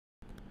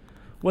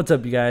What's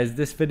up, you guys?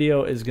 This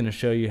video is going to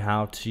show you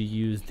how to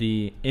use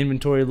the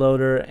inventory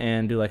loader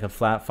and do like a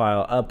flat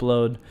file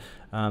upload.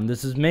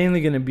 This is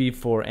mainly going to be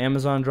for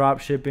Amazon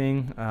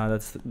dropshipping.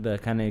 That's the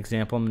kind of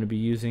example I'm going to be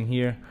using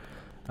here.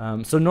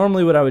 So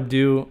normally what I would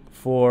do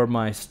for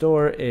my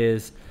store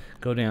is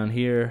go down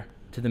here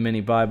to the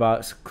mini buy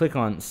box, click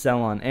on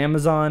sell on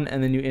Amazon,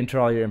 and then you enter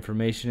all your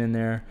information in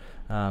there.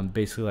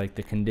 Basically like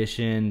the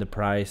condition, the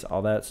price,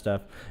 all that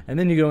stuff. And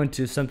then you go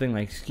into something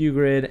like SKU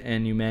Grid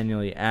and you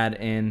manually add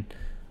in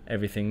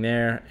everything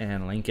there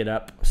and link it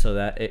up so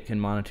that it can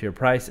monitor your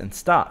price and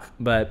stock.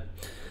 But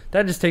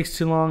that just takes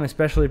too long,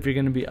 especially if you're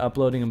going to be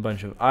uploading a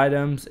bunch of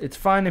items. It's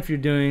fine if you're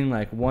doing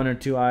like 1 or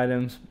 2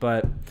 items,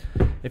 but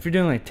if you're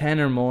doing like 10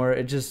 or more,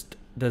 it just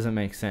doesn't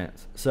make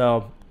sense.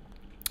 So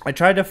I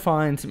tried to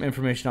find some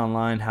information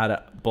online how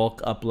to bulk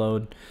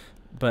upload,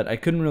 but I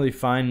couldn't really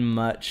find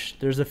much.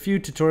 There's a few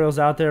tutorials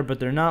out there,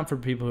 but they're not for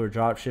people who are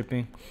drop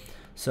shipping.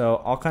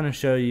 So I'll kind of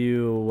show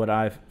you what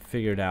I've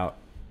figured out.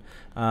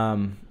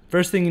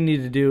 First thing you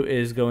need to do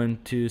is go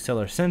into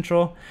Seller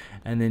Central,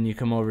 and then you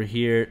come over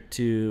here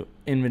to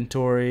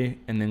inventory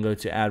and then go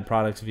to add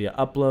products via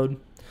upload.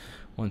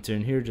 Once you're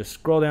in here, just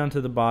scroll down to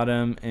the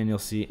bottom and you'll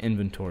see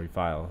inventory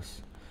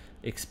files.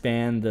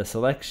 Expand the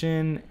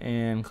selection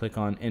and click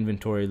on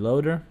inventory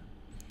loader.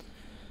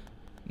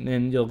 And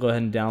then you'll go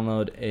ahead and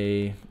download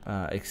a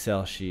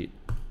Excel sheet.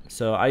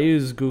 So I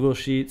use Google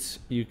Sheets.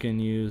 You can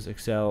use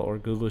Excel or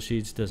Google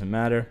Sheets, doesn't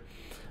matter.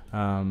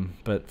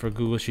 But for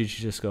Google Sheets,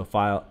 you just go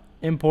File,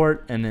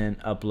 Import, and then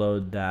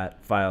upload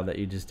that file that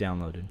you just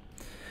downloaded.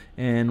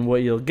 And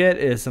what you'll get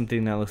is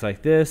something that looks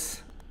like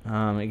this.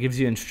 It gives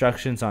you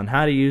instructions on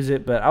how to use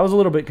it, but I was a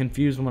little bit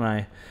confused when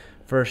I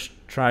first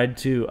tried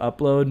to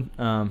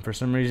upload. For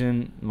some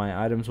reason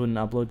my items wouldn't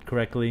upload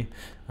correctly,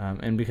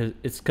 and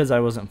because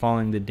I wasn't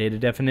following the data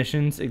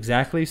definitions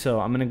exactly. So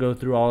I'm going to go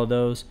through all of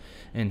those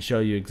and show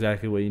you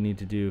exactly what you need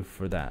to do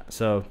for that.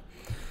 So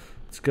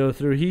let's go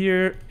through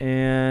here,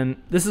 and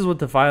this is what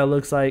the file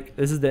looks like.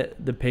 This is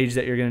the page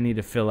that you're going to need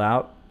to fill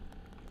out.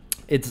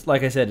 It's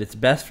like I said, it's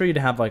best for you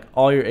to have like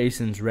all your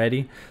ASINs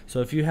ready.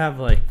 So if you have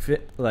like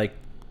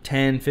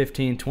 10,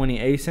 15, 20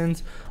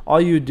 ASINs,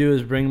 all you would do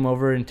is bring them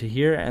over into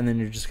here, and then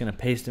you're just going to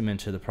paste them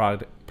into the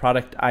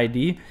product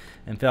ID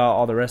and fill out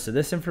all the rest of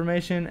this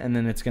information, and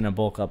then it's going to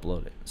bulk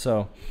upload it.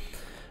 So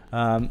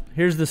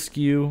here's the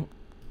SKU.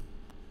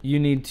 You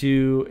need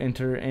to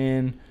enter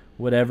in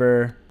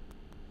whatever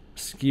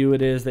SKU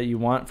it is that you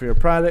want for your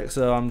product.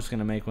 So I'm just going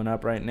to make one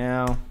up right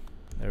now.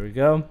 There we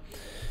go.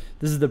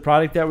 This is the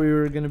product that we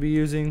were going to be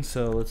using.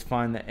 So let's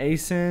find the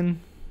ASIN,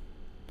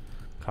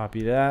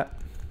 copy that,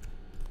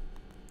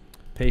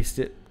 paste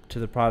it to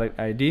the product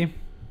ID.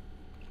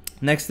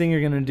 Next thing you're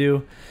going to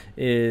do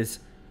is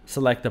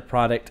select the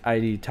product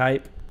ID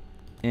type,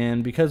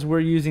 and because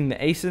we're using the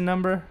ASIN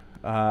number,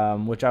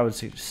 which I would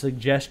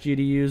suggest you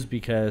to use,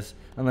 because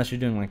unless you're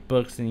doing like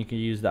books, then you can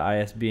use the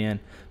ISBN,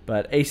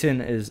 but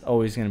ASIN is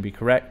always going to be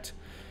correct.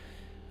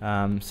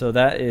 So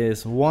that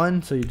is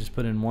 1, so you just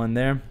put in 1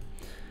 there.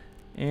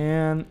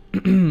 And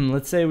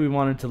let's say we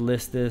wanted to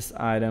list this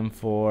item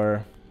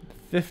for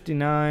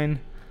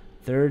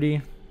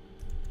 $59.33.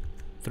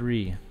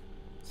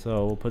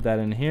 So we'll put that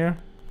in here,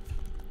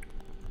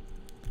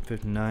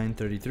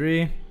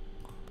 $59.33.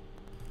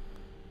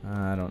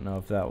 I don't know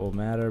if that will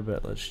matter,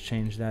 but let's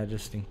change that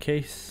just in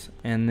case.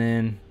 And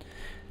then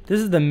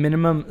this is the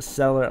minimum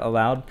seller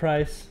allowed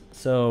price.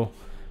 So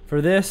for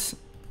this,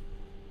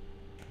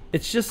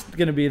 it's just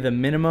going to be the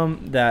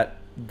minimum that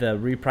the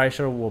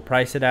repricer will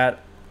price it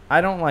at. I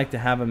don't like to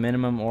have a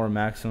minimum or a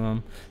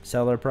maximum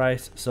seller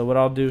price. So what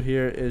I'll do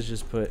here is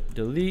just put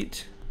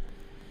delete,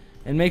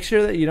 and make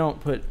sure that you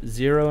don't put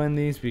 0 in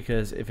these,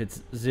 because if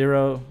it's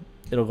 0,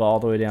 it'll go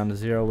all the way down to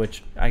 0,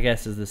 which I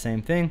guess is the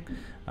same thing,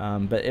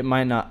 but it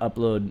might not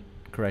upload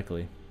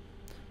correctly.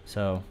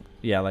 So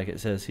yeah, like it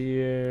says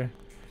here,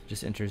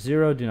 just enter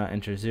 0, do not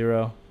enter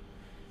 0.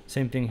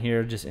 Same thing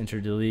here, just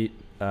enter delete,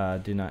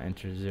 do not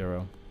enter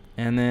 0.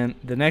 And then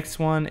the next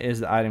one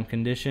is the item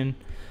condition.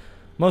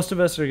 Most of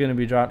us are going to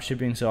be drop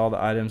shipping, so all the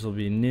items will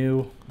be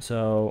new.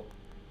 So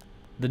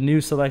the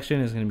new selection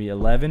is going to be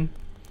 11.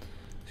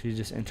 So you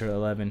just enter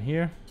 11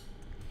 here.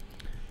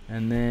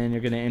 And then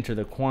you're going to enter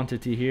the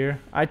quantity here.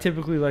 I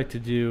typically like to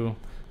do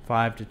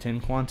 5 to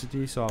 10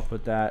 quantity, so I'll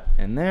put that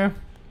in there.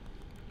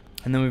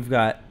 And then we've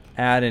got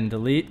add and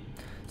delete.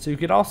 So you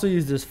could also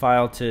use this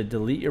file to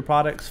delete your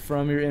products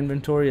from your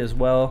inventory as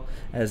well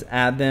as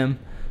add them.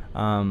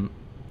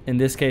 In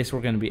this case,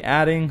 we're going to be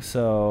adding,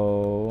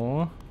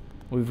 so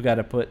we've got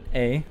to put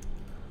A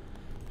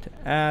to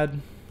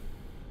add.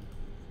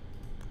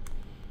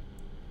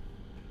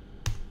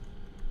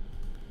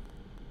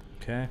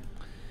 Okay.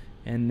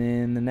 And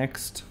then the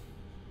next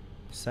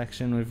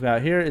section we've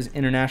got here is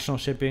international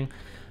shipping.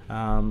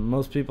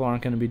 Most people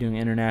aren't going to be doing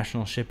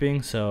international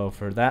shipping, so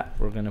for that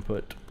we're going to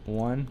put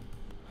 1.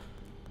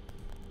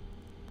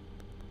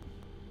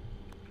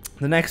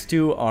 The next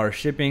 2 are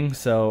shipping.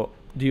 So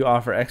do you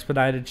offer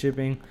expedited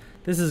shipping?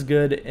 This is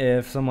good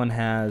if someone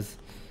has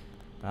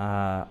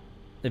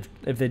if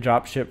they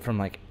drop ship from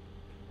like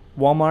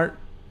Walmart,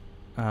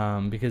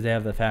 because they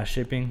have the fast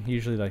shipping,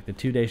 usually like the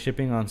 2-day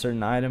shipping on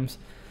certain items.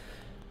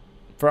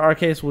 For our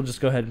case, we'll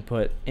just go ahead and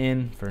put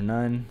in for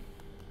none.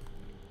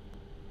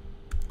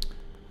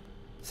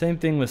 Same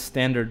thing with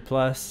Standard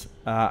Plus.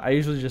 I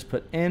usually just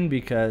put in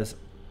because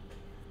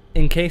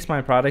in case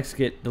my products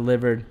get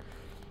delivered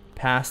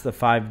past the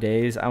 5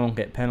 days, I won't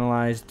get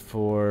penalized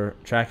for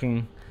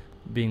tracking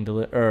being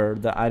or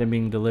the item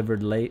being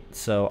delivered late.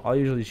 So I'll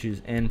usually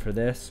choose in for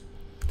this.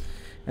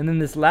 And then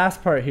this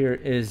last part here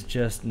is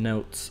just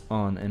notes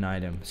on an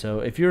item.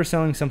 So if you're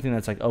selling something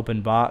that's like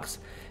open box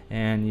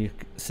and you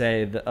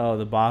say that, oh,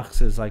 the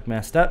box is like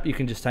messed up, you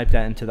can just type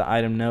that into the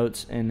item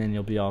notes and then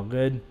you'll be all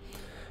good.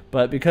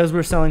 But because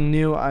we're selling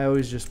new, I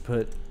always just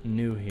put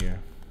new here.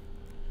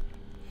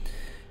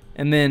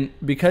 And then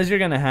because you're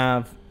going to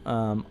have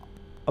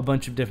a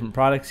bunch of different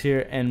products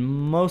here, and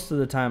most of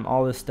the time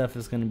all this stuff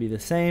is going to be the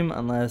same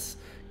unless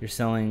you're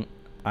selling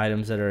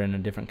items that are in a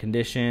different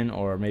condition,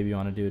 or maybe you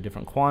want to do a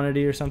different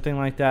quantity or something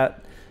like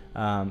that.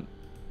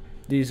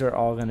 These are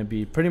all going to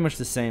be pretty much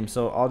the same.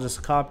 So I'll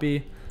just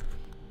copy,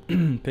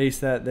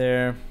 paste that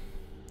there.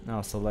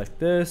 I'll select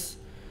this,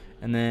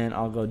 and then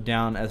I'll go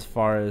down as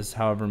far as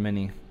however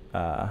many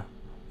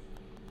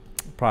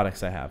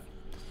products I have.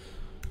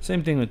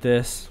 Same thing with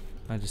this.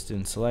 I just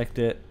didn't select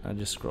it. I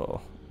just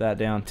scroll that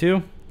down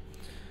too.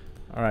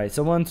 Alright,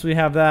 so once we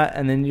have that,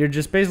 and then you're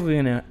just basically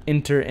going to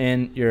enter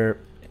in your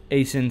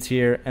ASINs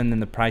here and then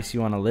the price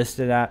you want to list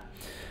it at.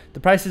 The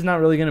price is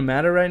not really going to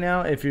matter right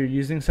now if you're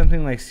using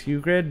something like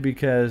SKU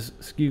because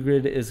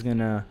SKU is going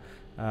to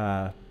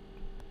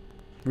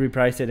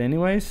reprice it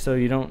anyways, so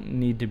you don't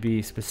need to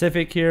be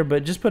specific here,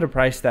 but just put a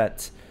price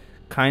that's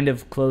kind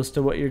of close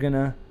to what you're going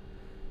to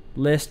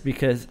list,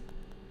 because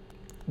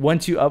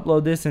once you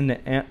upload this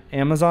into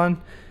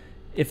Amazon,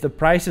 if the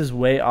price is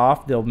way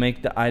off, they'll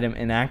make the item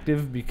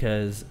inactive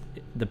because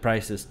the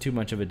price is too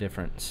much of a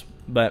difference.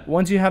 But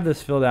once you have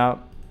this filled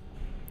out,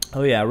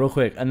 oh yeah, real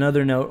quick,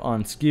 another note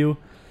on SKU,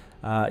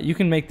 you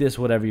can make this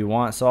whatever you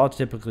want. So I'll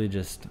typically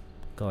just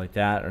go like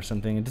that or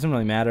something. It doesn't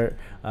really matter.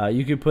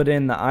 You could put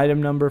in the item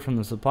number from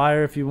the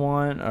supplier if you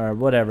want, or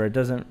whatever. It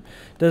doesn't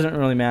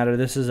really matter.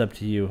 This is up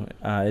to you.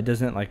 It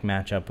doesn't like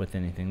match up with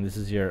anything. This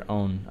is your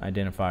own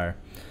identifier.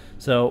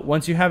 So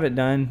once you have it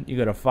done, you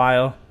go to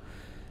File,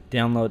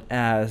 Download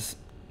As,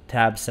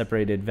 Tab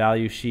Separated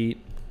Value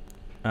Sheet.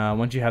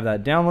 Once you have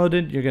that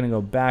downloaded, you're going to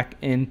go back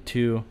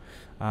into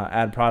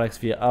Add Products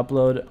via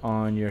Upload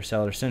on your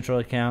Seller Central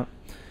account.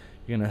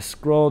 You're going to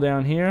scroll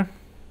down here.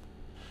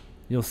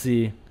 You'll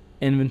see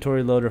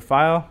Inventory Loader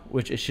File,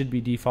 which it should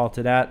be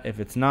defaulted at. If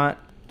it's not,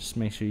 just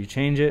make sure you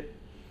change it.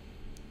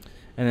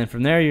 And then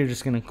from there, you're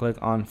just going to click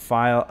on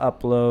File,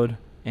 Upload,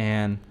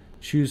 and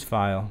choose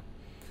File,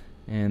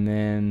 and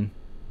then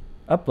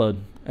Upload.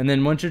 And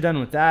then once you're done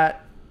with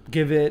that,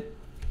 it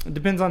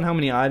depends on how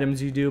many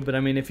items you do, but I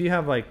mean, if you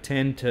have like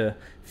 10 to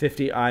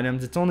 50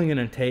 items, it's only going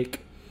to take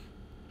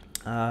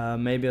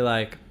maybe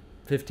like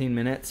 15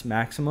 minutes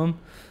maximum.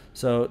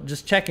 So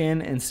just check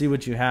in and see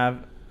what you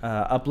have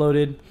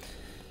uploaded.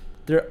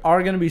 There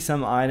are going to be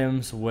some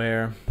items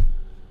where,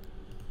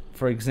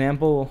 for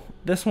example,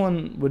 this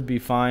one would be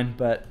fine,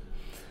 but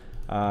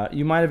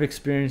you might have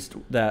experienced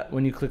that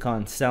when you click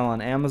on Sell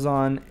on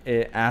Amazon,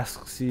 it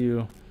asks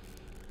you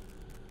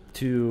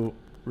to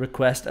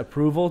request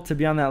approval to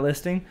be on that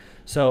listing.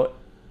 So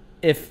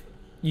if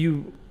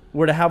you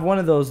were to have one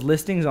of those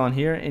listings on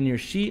here in your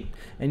sheet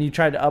and you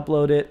try to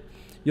upload it,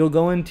 you'll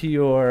go into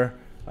your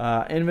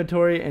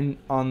inventory, and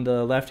on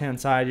the left hand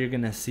side you're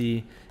going to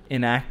see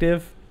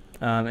inactive,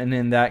 and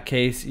in that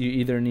case you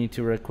either need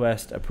to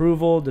request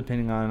approval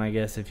depending on, I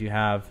guess, if you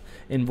have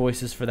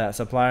invoices for that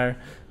supplier,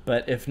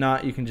 but if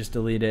not, you can just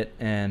delete it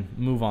and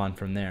move on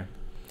from there.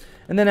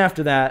 And then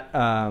after that,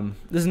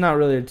 this is not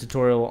really a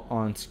tutorial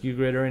on SKU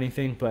Grid or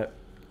anything, but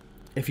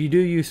if you do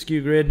use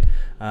SKU Grid,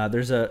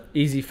 there's a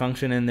easy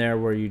function in there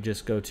where you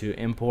just go to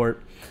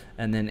Import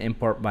and then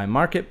Import by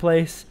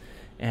Marketplace,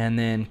 and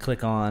then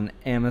click on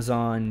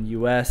Amazon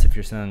US if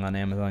you're selling on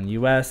Amazon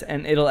US,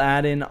 and it'll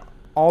add in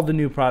all the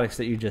new products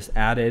that you just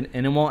added,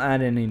 and it won't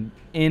add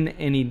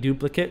any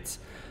duplicates.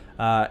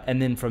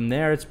 And then from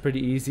there, it's pretty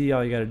easy.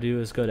 All you got to do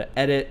is go to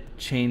Edit,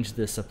 change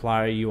the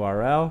supplier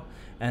URL,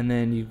 and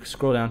then you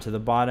scroll down to the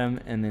bottom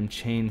and then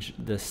change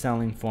the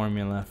selling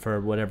formula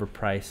for whatever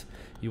price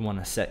you want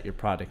to set your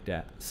product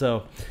at.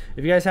 So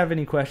if you guys have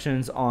any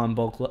questions on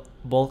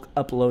bulk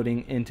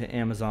uploading into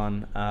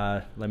Amazon,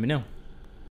 let me know.